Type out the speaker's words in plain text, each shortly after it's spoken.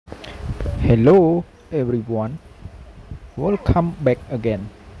Hello everyone, welcome back again.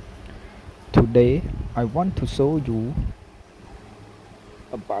 Today I want to show you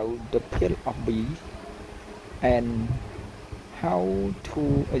about the peel of bee and how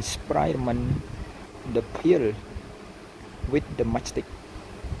to experiment the peel with the matchstick.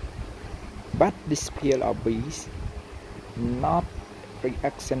 But this peel of bees not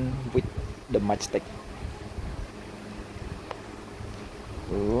reaction with the matchstick.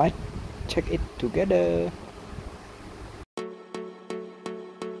 Let's check it together.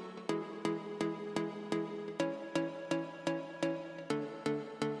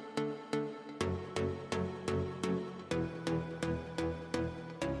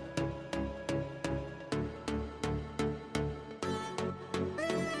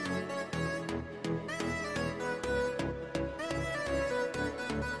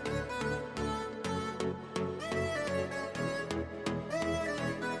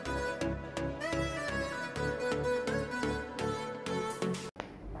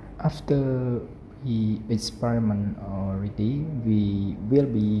 After we experiment already, we will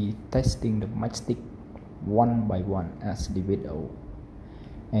be testing the matchstick one by one as the video,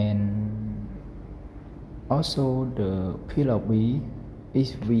 and also the peel of bee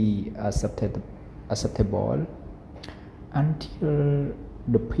if we acceptable until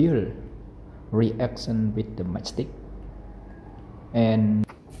the peel reaction with the matchstick and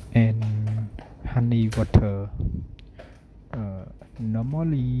honey water.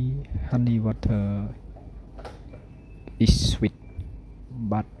 Normally honey water is sweet,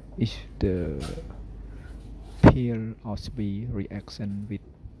 but if the peel of bee reaction with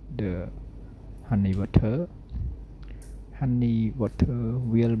the honey water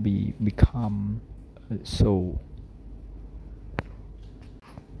will become sour.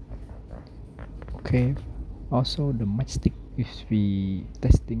 Okay, also the matchstick, if we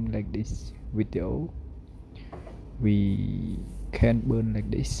testing like this video, we can burn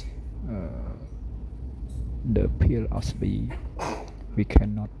like this. The peel of bee we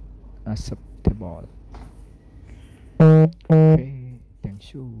cannot acceptable. Okay,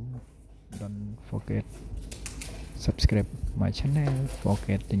 thank you. Don't forget subscribe my channel,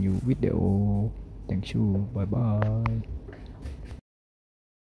 forget the new video. Thank you, bye bye.